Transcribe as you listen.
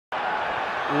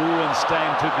Ooh, and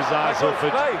Steyn took his eyes off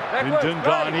it.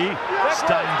 Ndungane,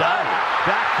 Stander,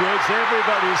 backwards,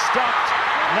 everybody stopped.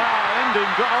 Now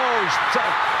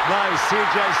no,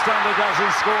 CJ Stander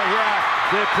doesn't score here.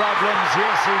 There are problems,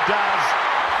 yes he does,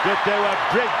 but there were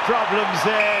big problems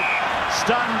there.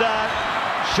 Stander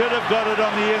should have got it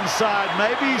on the inside.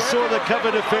 Maybe he saw the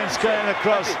cover defence going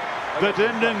across, but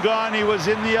Ndungane was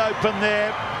in the open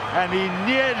there, and he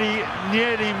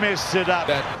nearly messed it up.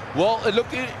 Well, it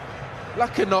looked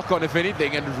like a knock-on, if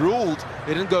anything, and ruled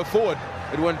it didn't go forward.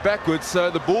 It went backwards, so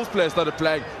the Bulls player started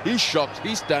playing. He's shocked,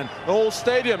 he's stunned. The whole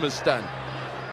stadium is stunned.